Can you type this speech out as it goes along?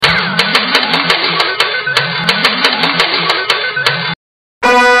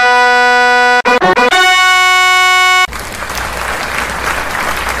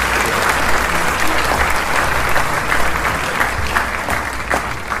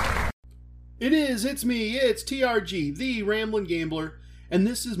It's me, it's TRG, the Ramblin' Gambler, and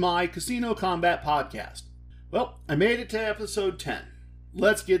this is my Casino Combat Podcast. Well, I made it to episode 10.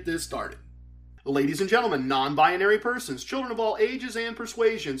 Let's get this started. Ladies and gentlemen, non-binary persons, children of all ages and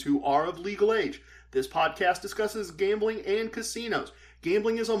persuasions who are of legal age, this podcast discusses gambling and casinos.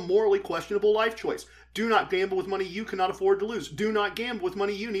 Gambling is a morally questionable life choice. Do not gamble with money you cannot afford to lose. Do not gamble with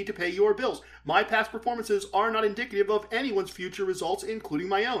money you need to pay your bills. My past performances are not indicative of anyone's future results, including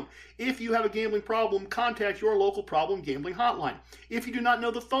my own. If you have a gambling problem, contact your local problem gambling hotline. If you do not know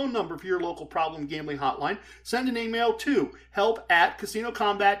the phone number for your local problem gambling hotline, send an email to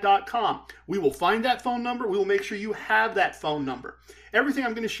help@casinocombat.com. We will find that phone number. We will make sure you have that phone number. Everything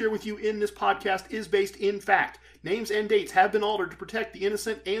I'm going to share with you in this podcast is based in fact. Names and dates have been altered to protect the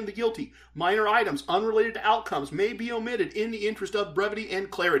innocent and the guilty. Minor items unrelated to outcomes may be omitted in the interest of brevity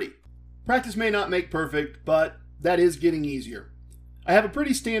and clarity. Practice may not make perfect, but that is getting easier. I have a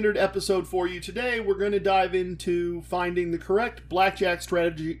pretty standard episode for you today. We're going to dive into finding the correct blackjack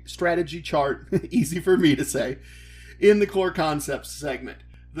strategy chart, easy for me to say, in the core concepts segment.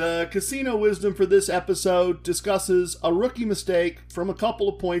 The casino wisdom for this episode discusses a rookie mistake from a couple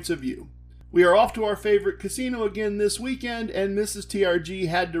of points of view. We are off to our favorite casino again this weekend, and Mrs. TRG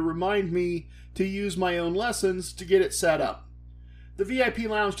had to remind me to use my own lessons to get it set up. The VIP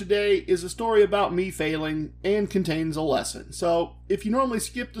Lounge today is a story about me failing and contains a lesson. So, if you normally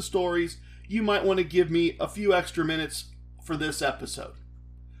skip the stories, you might want to give me a few extra minutes for this episode.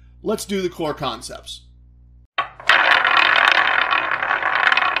 Let's do the core concepts.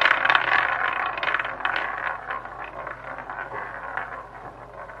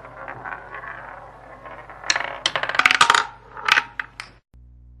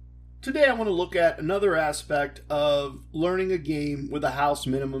 Today I want to look at another aspect of learning a game with a house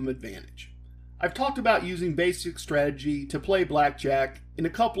minimum advantage. I've talked about using basic strategy to play blackjack in a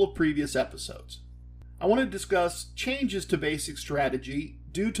couple of previous episodes. I want to discuss changes to basic strategy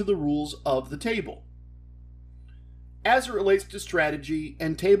due to the rules of the table. As it relates to strategy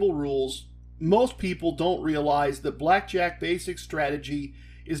and table rules, most people don't realize that blackjack basic strategy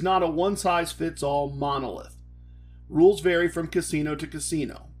is not a one-size-fits-all monolith. Rules vary from casino to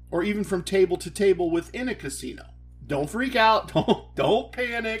casino, or even from table to table within a casino. Don't freak out. Don't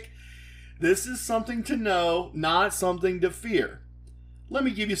panic. This is something to know, not something to fear. Let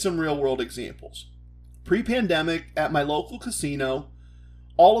me give you some real-world examples. Pre-pandemic, at my local casino,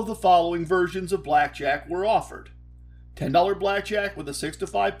 all of the following versions of blackjack were offered. $10 blackjack with a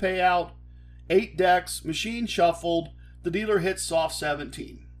 6-to-5 payout, 8 decks, machine shuffled, the dealer hits soft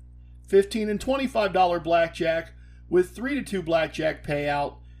 17. $15 and $25 blackjack with 3-to-2 blackjack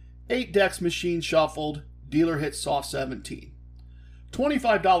payout, 8 decks machine shuffled, dealer hits soft 17.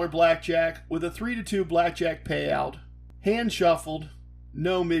 $25 blackjack with a 3-to-2 blackjack payout, hand shuffled,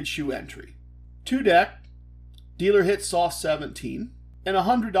 no mid-shoe entry. 2 deck, dealer hits soft 17. And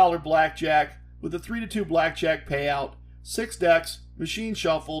 $100 blackjack with a 3-to-2 blackjack payout, 6 decks, machine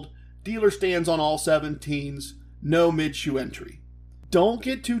shuffled, dealer stands on all 17s, no mid-shoe entry. Don't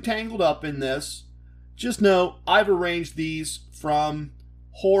get too tangled up in this. Just know I've arranged these from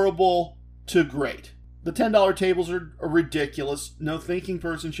horrible to great. The $10 tables are ridiculous. No thinking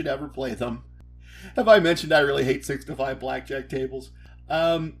person should ever play them. Have I mentioned I really hate 6-to-5 blackjack tables?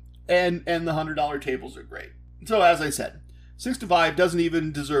 And the $100 tables are great. So as I said, 6-to-5 doesn't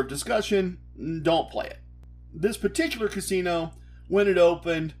even deserve discussion. Don't play it. This particular casino, when it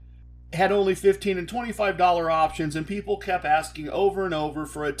opened, had only $15 and $25 options, and people kept asking over and over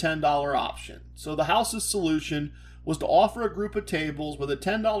for a $10 option. So the house's solution was to offer a group of tables with a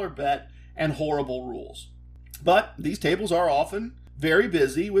 $10 bet and horrible rules. But these tables are often very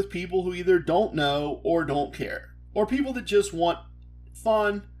busy with people who either don't know or don't care, or people that just want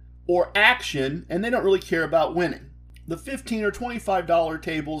fun or action and they don't really care about winning. The $15 or $25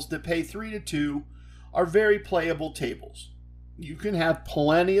 tables that pay 3-to-2 are very playable tables. You can have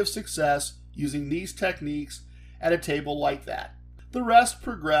plenty of success using these techniques at a table like that. The rest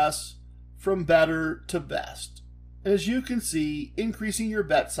progress from better to best. As you can see, increasing your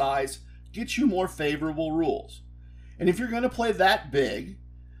bet size gets you more favorable rules. And if you're going to play that big,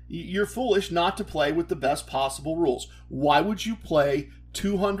 you're foolish not to play with the best possible rules. Why would you play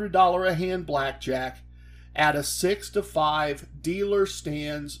 $200 a hand blackjack at a 6-to-5 dealer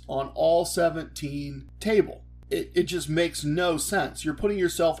stands on all 17 table? It just makes no sense. You're putting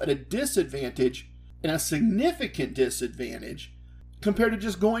yourself at a disadvantage, and a significant disadvantage, compared to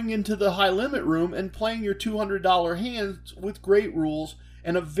just going into the high limit room and playing your $200 hands with great rules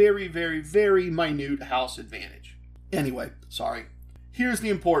and a very, very, very minute house advantage. Anyway, sorry. Here's the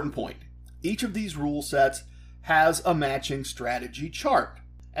important point. Each of these rule sets has a matching strategy chart.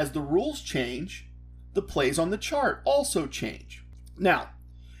 As the rules change, the plays on the chart also change. Now,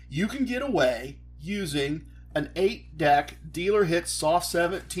 you can get away using an 8-deck dealer hits soft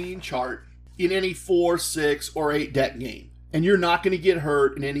 17 chart in any 4, 6, or 8-deck game, and you're not going to get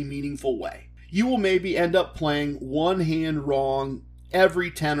hurt in any meaningful way. You will maybe end up playing one hand wrong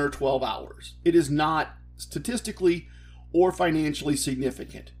every 10 or 12 hours. It is not statistically or financially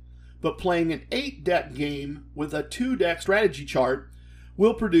significant, but playing an 8-deck game with a 2-deck strategy chart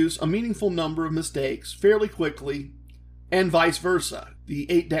will produce a meaningful number of mistakes fairly quickly, and vice versa. The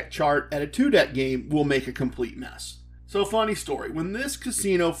 8-deck chart at a 2-deck game will make a complete mess. So, funny story. When this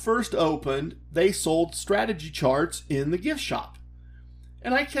casino first opened, they sold strategy charts in the gift shop.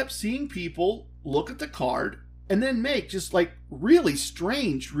 And I kept seeing people look at the card and then make just like really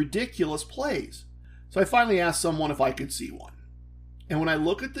strange, ridiculous plays. So I finally asked someone if I could see one. And when I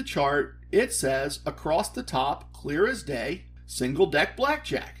look at the chart, it says across the top, clear as day, single deck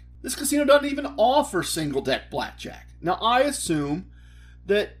blackjack. This casino doesn't even offer single deck blackjack. Now, I assume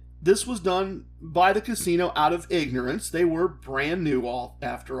that this was done by the casino out of ignorance. They were brand new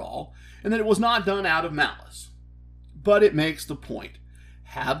after all, and that it was not done out of malice. But it makes the point.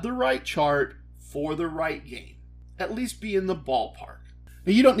 Have the right chart for the right game. At least be in the ballpark.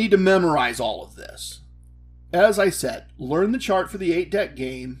 Now, you don't need to memorize all of this. As I said, learn the chart for the 8-deck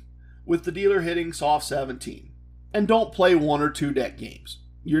game with the dealer hitting soft 17. And don't play 1 or 2-deck games.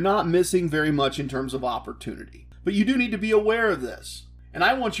 You're not missing very much in terms of opportunity. But you do need to be aware of this. And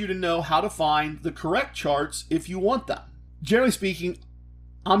I want you to know how to find the correct charts if you want them. Generally speaking,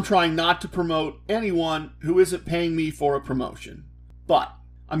 I'm trying not to promote anyone who isn't paying me for a promotion. But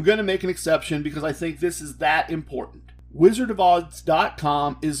I'm going to make an exception because I think this is that important.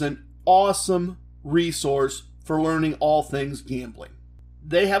 WizardofOdds.com is an awesome resource for learning all things gambling.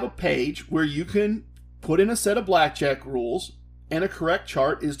 They have a page where you can put in a set of blackjack rules and a correct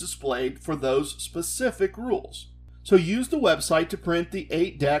chart is displayed for those specific rules. So use the website to print the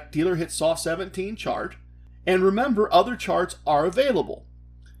 8-deck dealer hit soft 17 chart, and remember other charts are available.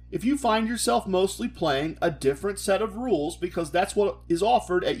 If you find yourself mostly playing a different set of rules because that's what is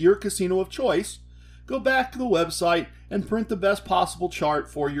offered at your casino of choice, go back to the website and print the best possible chart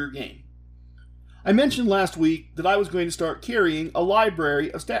for your game. I mentioned last week that I was going to start carrying a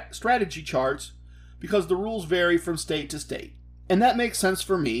library of strategy charts because the rules vary from state to state. And that makes sense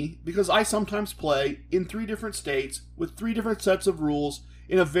for me because I sometimes play in 3 different states with 3 different sets of rules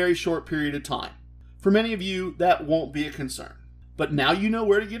in a very short period of time. For many of you, that won't be a concern. But now you know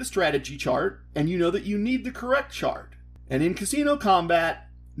where to get a strategy chart, and you know that you need the correct chart. And in casino combat,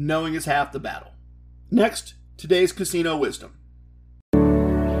 knowing is half the battle. Next, today's casino wisdom.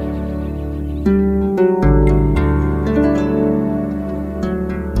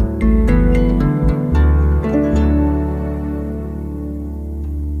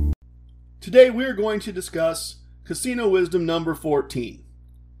 Today we're going to discuss casino wisdom number 14.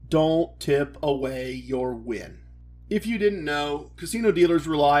 Don't tip away your win. If you didn't know, casino dealers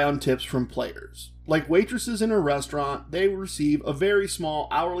rely on tips from players. Like waitresses in a restaurant, they receive a very small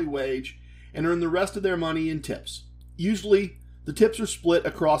hourly wage and earn the rest of their money in tips. Usually, the tips are split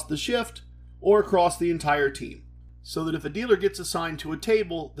across the shift or across the entire team, so that if a dealer gets assigned to a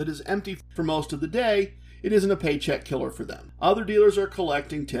table that is empty for most of the day, it isn't a paycheck killer for them. Other dealers are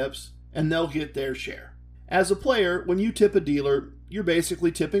collecting tips, and they'll get their share. As a player, when you tip a dealer, you're basically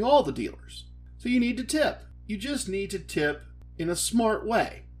tipping all the dealers. So you need to tip. You just need to tip in a smart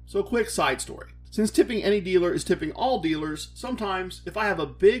way. So a quick side story. Since tipping any dealer is tipping all dealers, sometimes if I have a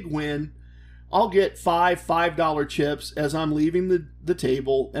big win, I'll get $5 chips as I'm leaving the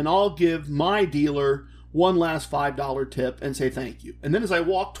table, and I'll give my dealer one last $5 tip and say thank you. And then as I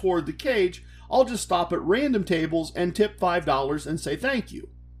walk toward the cage, I'll just stop at random tables and tip $5 and say thank you.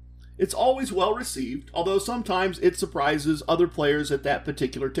 It's always well received, although sometimes it surprises other players at that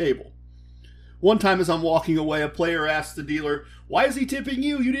particular table. One time as I'm walking away, a player asked the dealer, "Why is he tipping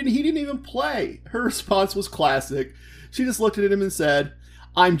you? He didn't even play." Her response was classic. She just looked at him and said,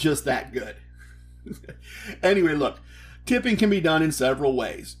 "I'm just that good." Anyway, look, tipping can be done in several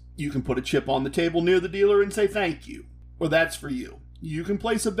ways. You can put a chip on the table near the dealer and say thank you, or that's for you. You can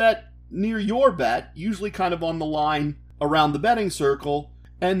place a bet near your bet, usually kind of on the line around the betting circle,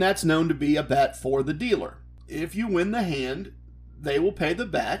 and that's known to be a bet for the dealer. If you win the hand, they will pay the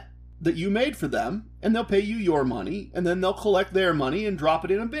bet that you made for them, and they'll pay you your money, and then they'll collect their money and drop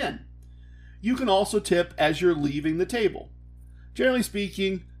it in a bin. You can also tip as you're leaving the table. Generally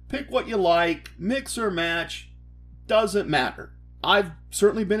speaking, pick what you like, mix or match, doesn't matter. I've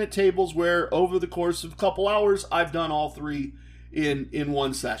certainly been at tables where over the course of a couple hours, I've done all 3 in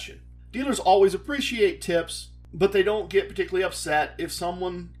one session. Dealers always appreciate tips, but they don't get particularly upset if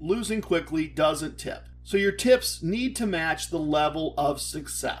someone losing quickly doesn't tip. So your tips need to match the level of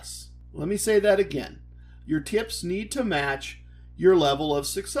success. Let me say that again. Your tips need to match your level of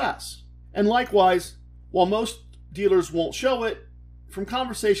success. And likewise, while most dealers won't show it, from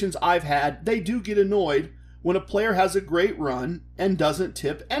conversations I've had, they do get annoyed when a player has a great run and doesn't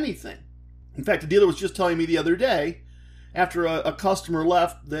tip anything. In fact, a dealer was just telling me the other day, after a customer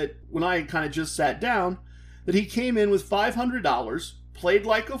left, that when I kind of just sat down, that he came in with $500, played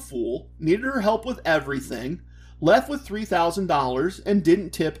like a fool, needed her help with everything, left with $3,000, and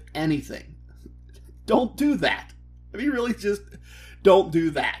didn't tip anything. Don't do that. I mean, really just don't do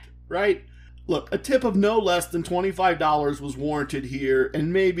that, right? Look, a tip of no less than $25 was warranted here,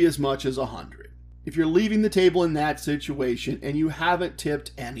 and maybe as much as $100. If you're leaving the table in that situation and you haven't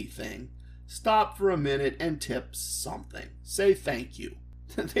tipped anything, stop for a minute and tip something. Say thank you.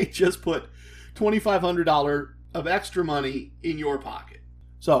 They just put $2,500 of extra money in your pocket.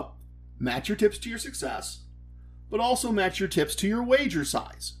 So, match your tips to your success, but also match your tips to your wager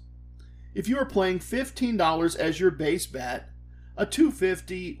size. If you are playing $15 as your base bet, a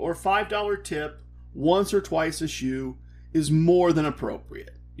 $2.50 or $5 tip once or twice a shoe is more than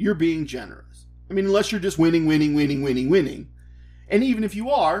appropriate. You're being generous. I mean, unless you're just winning. And even if you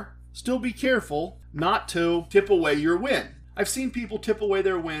are, still be careful not to tip away your win. I've seen people tip away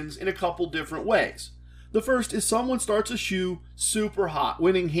their wins in a couple different ways. The first is someone starts a shoe super hot,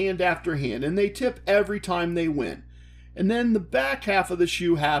 winning hand after hand, and they tip every time they win. And then the back half of the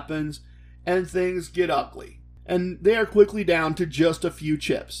shoe happens, and things get ugly. And they are quickly down to just a few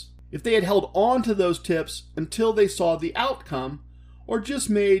chips. If they had held on to those tips until they saw the outcome, or just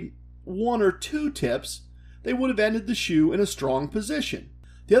made 1 or 2 tips, they would have ended the shoe in a strong position.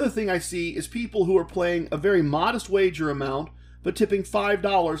 The other thing I see is people who are playing a very modest wager amount, but tipping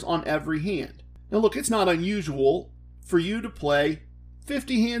 $5 on every hand. Now look, it's not unusual for you to play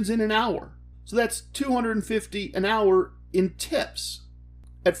 50 hands in an hour. So that's $250 an hour in tips.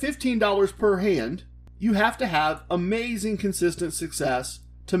 At $15 per hand, you have to have amazing consistent success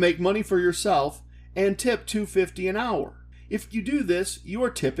to make money for yourself and tip $250 an hour. If you do this, you are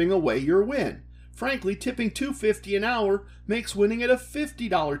tipping away your win. Frankly, tipping $250 an hour makes winning at a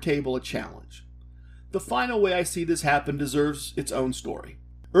 $50 table a challenge. The final way I see this happen deserves its own story.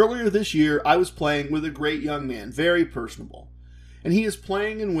 Earlier this year, I was playing with a great young man, very personable. And he is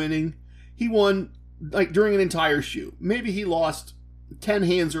playing and winning. He won during an entire shoe. Maybe he lost 10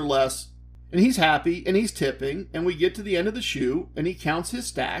 hands or less. And he's happy, and he's tipping, and we get to the end of the shoe, and he counts his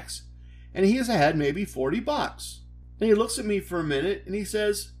stacks, and he has ahead maybe $40. And he looks at me for a minute, and he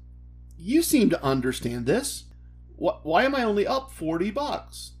says, "You seem to understand this. Why am I only up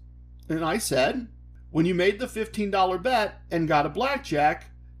 $40? And I said, when you made the $15 bet and got a blackjack,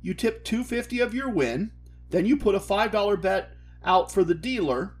 you tipped $250 of your win, then you put a $5 bet out for the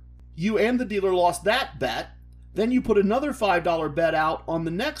dealer, you and the dealer lost that bet, then you put another $5 bet out on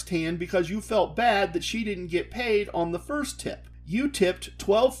the next hand because you felt bad that she didn't get paid on the first tip. You tipped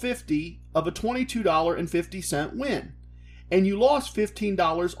 $12.50 of a $22.50 win. And you lost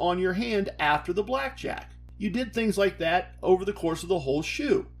 $15 on your hand after the blackjack. You did things like that over the course of the whole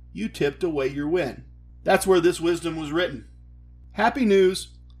shoe. You tipped away your win." That's where this wisdom was written. Happy news.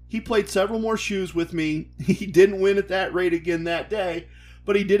 He played several more shoes with me. He didn't win at that rate again that day,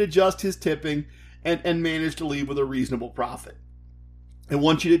 but he did adjust his tipping and managed to leave with a reasonable profit. I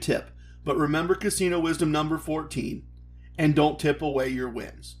want you to tip, but remember casino wisdom number 14, and don't tip away your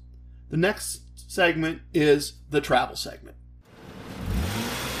wins. The next segment is the travel segment.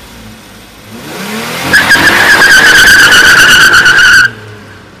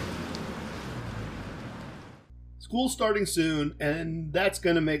 School's starting soon, and that's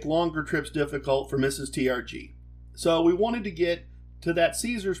going to make longer trips difficult for Mrs. TRG. So we wanted to get to that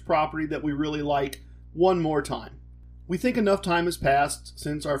Caesars property that we really like one more time. We think enough time has passed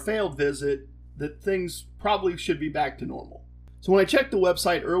since our failed visit that things probably should be back to normal. So when I checked the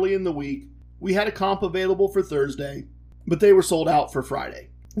website early in the week, we had a comp available for Thursday, but they were sold out for Friday.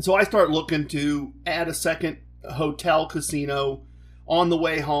 And so I start looking to add a second hotel casino on the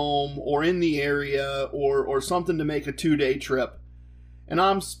way home or in the area or something to make a 2-day trip. And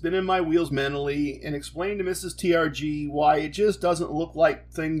I'm spinning my wheels mentally and explaining to Mrs. TRG why it just doesn't look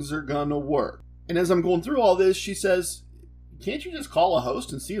like things are gonna work. And as I'm going through all this, she says, "Can't you just call a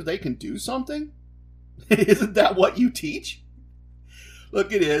host and see if they can do something? Isn't that what you teach?"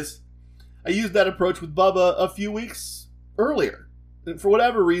 Look, it is. I used that approach with Bubba a few weeks earlier. And for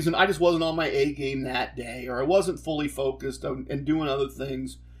whatever reason, I just wasn't on my A game that day, or I wasn't fully focused and doing other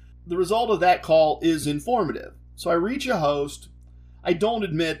things. The result of that call is informative. So I reach a host. I don't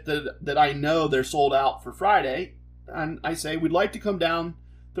admit that I know they're sold out for Friday. And I say, we'd like to come down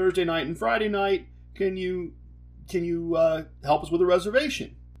Thursday night and Friday night. Can you help us with a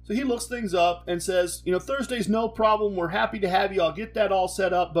reservation? So he looks things up and says, Thursday's no problem. We're happy to have you. I'll get that all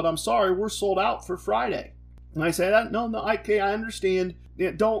set up. But I'm sorry, we're sold out for Friday. And I say, no, okay, I understand.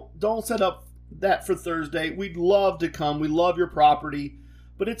 Don't set up that for Thursday. We'd love to come. We love your property.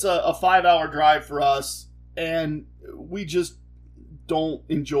 But it's a 5-hour drive for us. And we just don't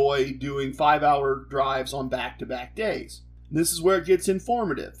enjoy doing 5-hour drives on back-to-back days. This is where it gets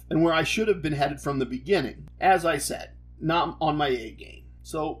informative and where I should have been headed from the beginning. As I said, not on my A game.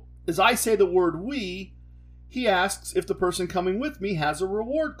 So as I say the word we, he asks if the person coming with me has a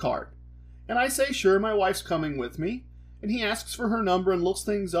reward card. And I say, sure, my wife's coming with me. And he asks for her number and looks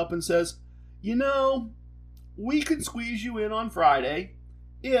things up and says, we can squeeze you in on Friday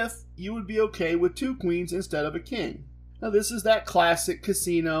if you would be okay with 2 queens instead of a king. Now this is that classic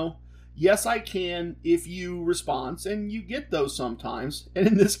casino, yes I can if you response, and you get those sometimes. And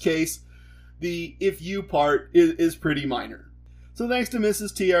in this case, the if you part is pretty minor. So thanks to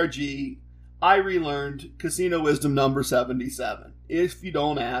Mrs. TRG, I relearned casino wisdom number 77. If you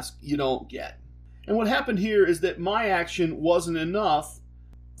don't ask, you don't get. And what happened here is that my action wasn't enough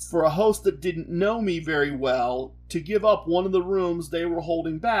for a host that didn't know me very well to give up one of the rooms they were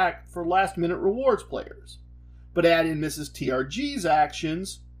holding back for last-minute rewards players. But add in Mrs. TRG's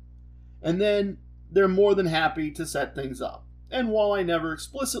actions, and then they're more than happy to set things up. And while I never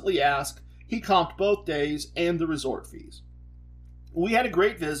explicitly ask, he comped both days and the resort fees. We had a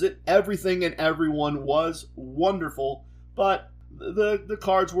great visit. Everything and everyone was wonderful, but the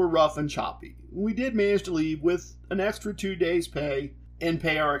cards were rough and choppy. We did manage to leave with an extra 2 days' pay and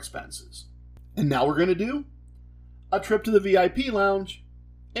pay our expenses. And now we're going to do a trip to the VIP lounge,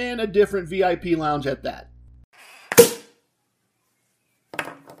 and a different VIP lounge at that.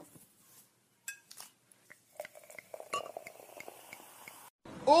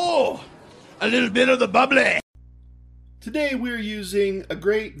 Oh, a little bit of the bubbly. Today we're using a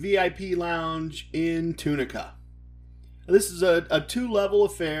great VIP lounge in Tunica. This is a 2-level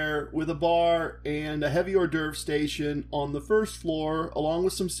affair with a bar and a heavy hors d'oeuvre station on the first floor, along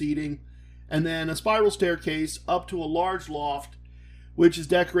with some seating, and then a spiral staircase up to a large loft, which is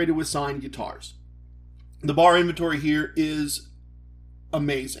decorated with signed guitars. The bar inventory here is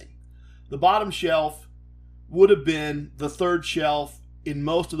amazing. The bottom shelf would have been the third shelf in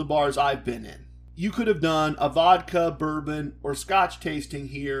most of the bars I've been in. You could have done a vodka, bourbon, or scotch tasting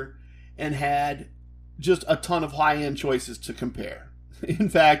here and had just a ton of high-end choices to compare. In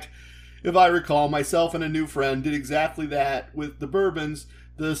fact, if I recall, myself and a new friend did exactly that with the bourbons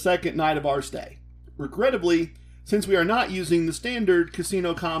the second night of our stay. Regrettably, since we are not using the standard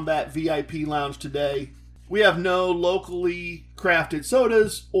Casino Combat VIP lounge today, we have no locally crafted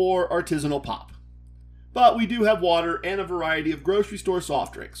sodas or artisanal pop. But we do have water and a variety of grocery store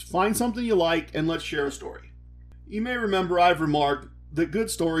soft drinks. Find something you like and let's share a story. You may remember I've remarked that good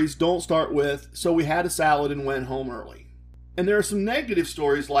stories don't start with, so we had a salad and went home early. And there are some negative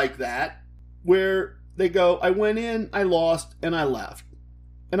stories like that where they go, I went in, I lost, and I left.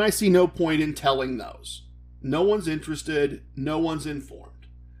 And I see no point in telling those. No one's interested, no one's informed.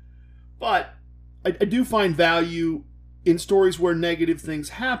 But I do find value in stories where negative things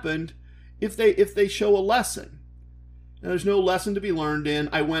happened if they show a lesson. Now, there's no lesson to be learned in,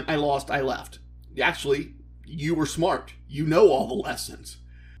 I went, I lost, I left. Actually, you were smart. You know all the lessons.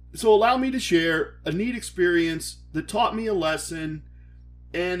 So allow me to share a neat experience that taught me a lesson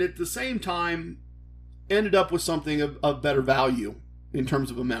and at the same time ended up with something of better value in terms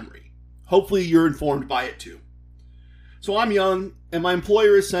of a memory. Hopefully you're informed by it too. So I'm young and my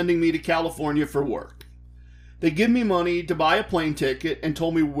employer is sending me to California for work. They give me money to buy a plane ticket and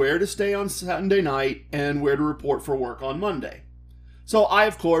told me where to stay on Sunday night and where to report for work on Monday. So I,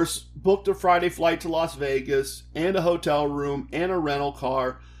 of course, booked a Friday flight to Las Vegas and a hotel room and a rental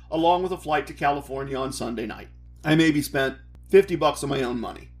car, along with a flight to California on Sunday night. I maybe spent $50 of my own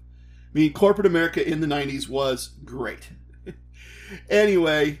money. I mean, corporate America in the 90s was great.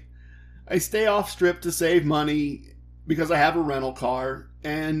 Anyway, I stay off strip to save money because I have a rental car,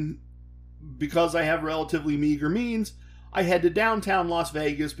 and because I have relatively meager means, I head to downtown Las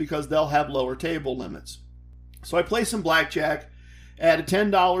Vegas because they'll have lower table limits. So I play some blackjack at a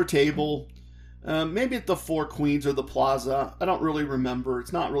 $10 table, maybe at the Four Queens or the Plaza. I don't really remember.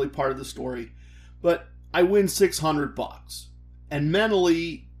 It's not really part of the story. But I win $600. And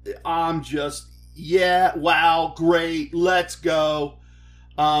mentally, I'm just, yeah, wow, great, let's go.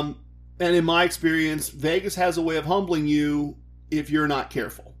 And in my experience, Vegas has a way of humbling you if you're not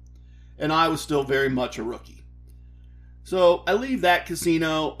careful. And I was still very much a rookie. So I leave that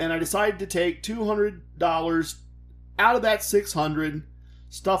casino and I decided to take $200 out of that $600,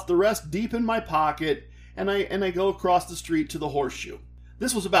 stuff the rest deep in my pocket, and I go across the street to the Horseshoe.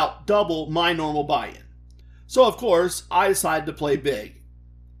 This was about double my normal buy-in. So of course, I decided to play big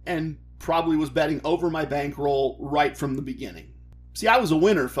and probably was betting over my bankroll right from the beginning. See, I was a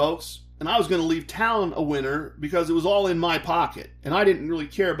winner, folks, and I was going to leave town a winner because it was all in my pocket, and I didn't really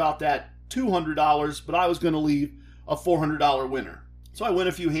care about that $200, but I was going to leave a $400 winner. So I win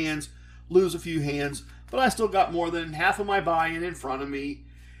a few hands, lose a few hands, but I still got more than half of my buy-in in front of me,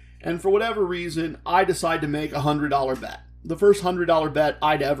 and for whatever reason, I decided to make a $100 bet. The first $100 bet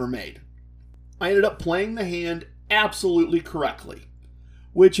I'd ever made. I ended up playing the hand absolutely correctly,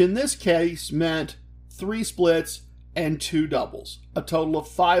 which in this case meant 3 splits and 2 doubles, a total of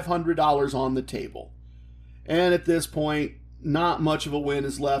 $500 on the table. And at this point, not much of a win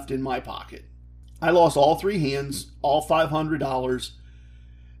is left in my pocket. I lost all 3 hands, all $500,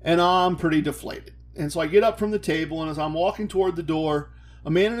 and I'm pretty deflated. And so I get up from the table, and as I'm walking toward the door,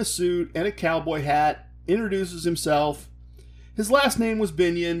 a man in a suit and a cowboy hat introduces himself. His last name was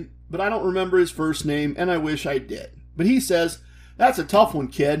Binion, but I don't remember his first name, and I wish I did. But he says, "That's a tough one,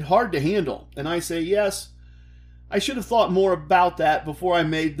 kid. Hard to handle." And I say, "Yes, I should have thought more about that before I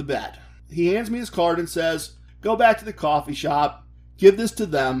made the bet." He hands me his card and says, "Go back to the coffee shop, give this to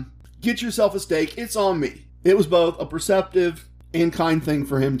them, get yourself a steak, it's on me." It was both a perceptive and kind thing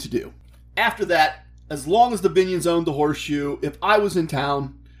for him to do. After that, as long as the Binions owned the Horseshoe, if I was in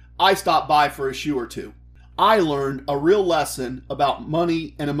town, I stopped by for a shoe or two. I learned a real lesson about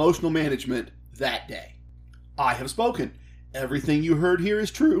money and emotional management that day. I have spoken. Everything you heard here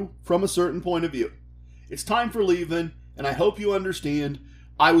is true from a certain point of view. It's time for leaving, and I hope you understand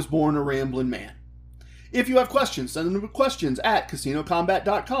I was born a rambling man. If you have questions, send them to questions at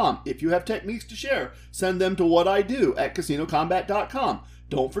casinocombat.com. If you have techniques to share, send them to whatiu@casinocombat.com.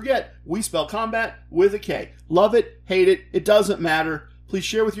 Don't forget, we spell combat with a K. Love it, hate it, it doesn't matter. Please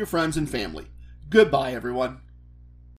share with your friends and family. Goodbye, everyone.